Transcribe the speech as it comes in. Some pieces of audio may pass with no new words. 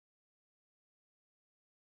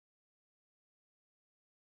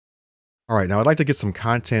All right, now I'd like to get some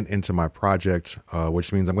content into my project,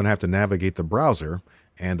 which means I'm going to have to navigate the browser,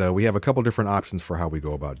 and we have a couple different options for how we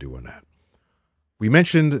go about doing that. We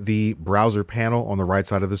mentioned the browser panel on the right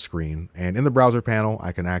side of the screen, and in the browser panel,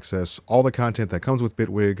 I can access all the content that comes with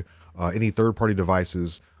Bitwig, any third-party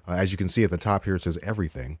devices. As you can see at the top here, it says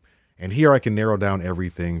everything. And here I can narrow down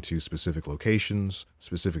everything to specific locations,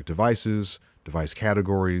 specific devices, device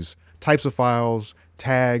categories, types of files,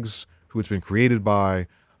 tags, who it's been created by,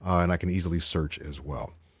 and I can easily search as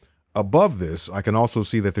well. Above this, I can also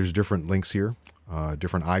see that there's different links here,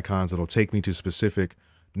 different icons that'll take me to specific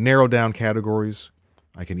narrowed down categories.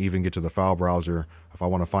 I can even get to the file browser if I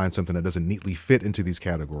want to find something that doesn't neatly fit into these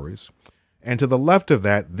categories. And to the left of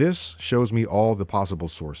that, this shows me all the possible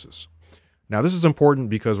sources. Now, this is important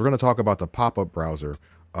because we're going to talk about the pop-up browser,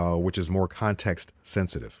 which is more context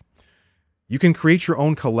sensitive. You can create your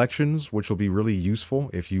own collections, which will be really useful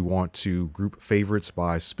if you want to group favorites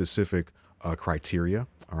by specific criteria.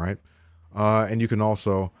 All right. And you can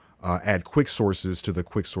also add quick sources to the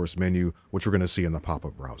quick source menu, which we're going to see in the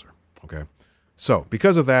pop-up browser. Okay. So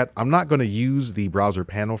because of that, I'm not going to use the browser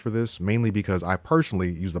panel for this, mainly because I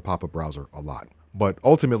personally use the pop-up browser a lot. But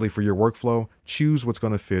ultimately, for your workflow, choose what's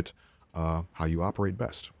going to fit how you operate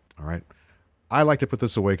best. All right. I like to put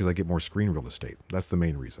this away because I get more screen real estate. That's the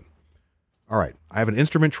main reason. All right. I have an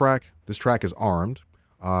instrument track. This track is armed.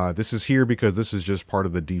 This is here because this is just part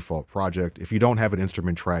of the default project. If you don't have an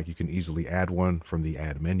instrument track, you can easily add one from the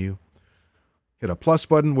add menu. Hit a plus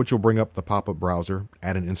button, which will bring up the pop-up browser,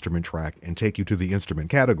 add an instrument track, and take you to the instrument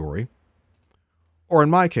category. Or in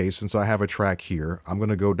my case, since I have a track here, I'm going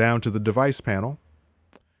to go down to the device panel.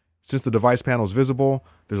 Since the device panel is visible,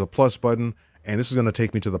 there's a plus button, and this is going to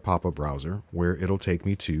take me to the pop-up browser, where it'll take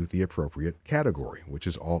me to the appropriate category, which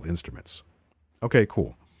is all instruments. Okay,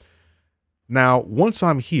 cool. Now, once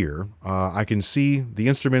I'm here, I can see the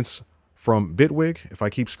instruments from Bitwig. If I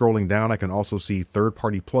keep scrolling down, I can also see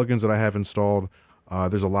third-party plugins that I have installed.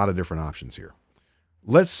 There's a lot of different options here.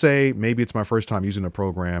 Let's say maybe it's my first time using a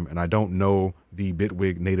program and I don't know the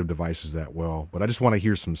Bitwig native devices that well, but I just want to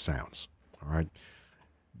hear some sounds. All right.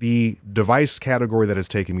 The device category that it's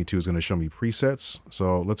taking me to is going to show me presets.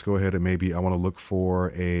 So let's go ahead and maybe I want to look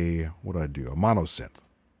for a mono synth.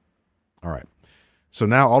 All right. So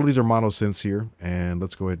now all of these are mono synths here, and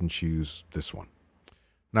let's go ahead and choose this one.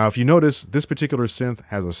 Now, if you notice, this particular synth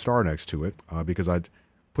has a star next to it because I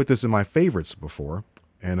put this in my favorites before.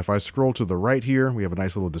 And if I scroll to the right here, we have a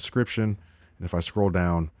nice little description. And if I scroll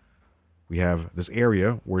down, we have this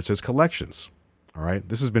area where it says collections. All right.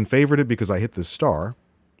 This has been favorited because I hit this star,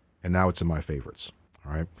 and now it's in my favorites.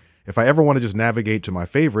 All right. If I ever want to just navigate to my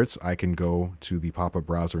favorites, I can go to the pop-up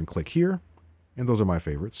browser and click here, and those are my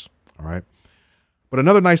favorites. All right. But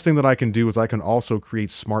another nice thing that I can do is I can also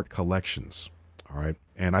create smart collections. All right.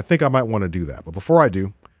 And I think I might want to do that. But before I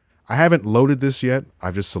do, I haven't loaded this yet.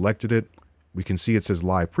 I've just selected it. We can see it says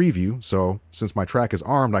live preview. So since my track is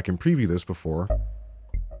armed, I can preview this before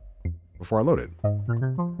I load it.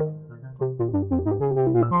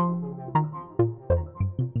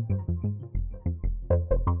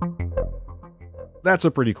 That's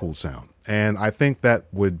a pretty cool sound. And I think that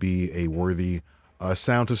would be a worthy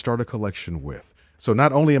sound to start a collection with. So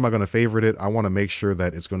not only am I going to favorite it, I want to make sure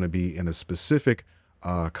that it's going to be in a specific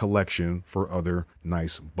collection for other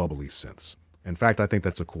nice bubbly synths. In fact, I think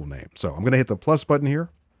that's a cool name. So I'm going to hit the plus button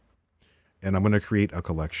here, and I'm going to create a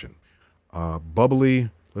collection.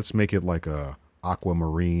 Bubbly, let's make it like a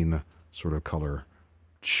aquamarine sort of color.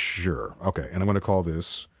 Sure. Okay. And I'm going to call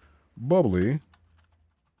this bubbly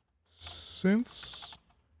synths.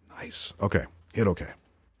 Nice. Okay. Hit OK.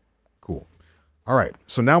 Cool. All right.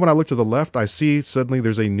 So now when I look to the left, I see suddenly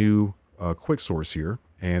there's a new quick source here,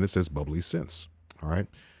 and it says bubbly synths. All right.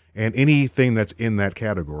 And anything that's in that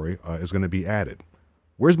category is going to be added.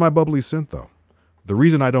 Where's my bubbly synth, though? The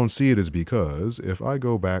reason I don't see it is because if I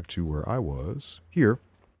go back to where I was here,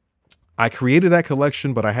 I created that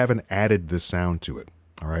collection, but I haven't added this sound to it.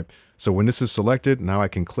 All right. So when this is selected, now I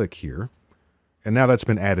can click here. And now that's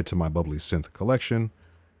been added to my bubbly synth collection.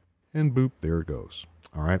 And boop, there it goes.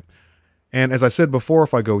 All right. And as I said before,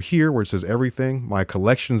 if I go here where it says everything, my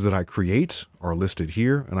collections that I create are listed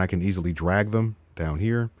here, and I can easily drag them down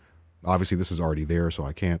here. Obviously, this is already there, so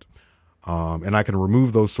I can't. And I can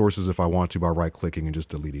remove those sources if I want to by right-clicking and just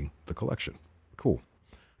deleting the collection. Cool.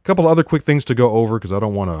 A couple other quick things to go over because I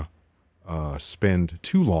don't want to spend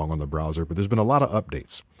too long on the browser, but there's been a lot of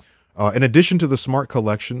updates. In addition to the smart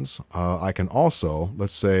collections, I can also,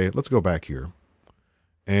 let's go back here.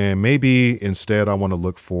 And maybe instead I want to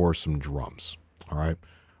look for some drums. All right.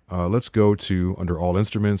 Let's go to under all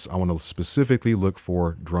instruments. I want to specifically look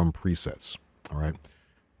for drum presets. All right.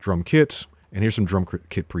 drum kit, and here's some drum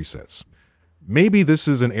kit presets. Maybe this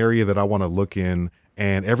is an area that I want to look in,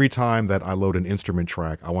 and every time that I load an instrument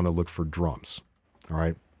track, I want to look for drums. All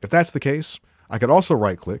right. If that's the case, I could also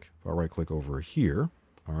right click. I'll right click over here.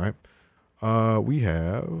 All right. We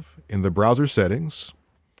have in the browser settings,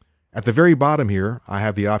 at the very bottom here, I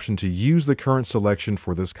have the option to use the current selection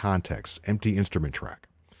for this context, empty instrument track.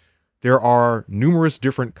 There are numerous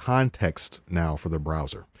different contexts now for the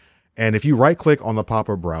browser. And if you right click on the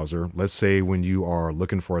pop-up browser, let's say when you are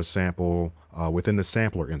looking for a sample within the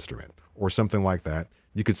sampler instrument or something like that,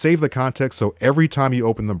 you could save the context. So every time you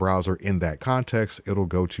open the browser in that context, it'll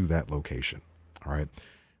go to that location. All right.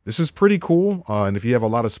 This is pretty cool. And if you have a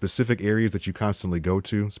lot of specific areas that you constantly go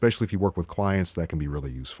to, especially if you work with clients, that can be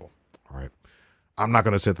really useful. All right. I'm not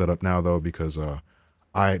going to set that up now, though, because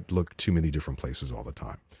I look too many different places all the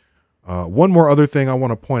time. One more other thing I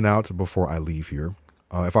want to point out before I leave here.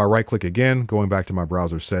 If I right click again, going back to my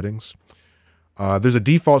browser settings, there's a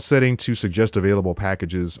default setting to suggest available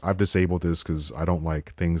packages. I've disabled this because I don't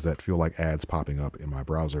like things that feel like ads popping up in my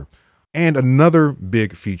browser. And another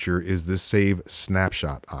big feature is this save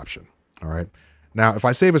snapshot option. All right. Now, if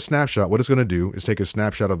I save a snapshot, what it's going to do is take a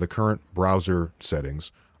snapshot of the current browser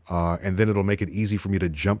settings, and then it'll make it easy for me to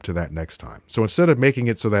jump to that next time. So instead of making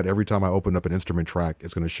it so that every time I open up an instrument track,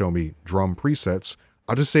 it's going to show me drum presets,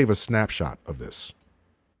 I'll just save a snapshot of this.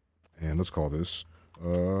 And let's call this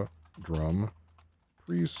drum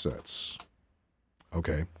presets.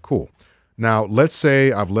 Okay, cool. Now, let's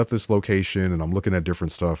say I've left this location and I'm looking at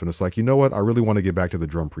different stuff and it's like, you know what? I really want to get back to the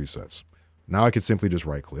drum presets. Now I could simply just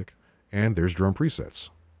right click and there's drum presets.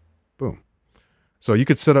 Boom. So you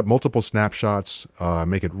could set up multiple snapshots,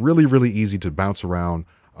 make it really, really easy to bounce around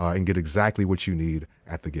and get exactly what you need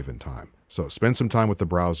at the given time. So spend some time with the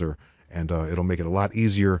browser and it'll make it a lot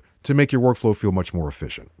easier to make your workflow feel much more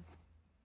efficient.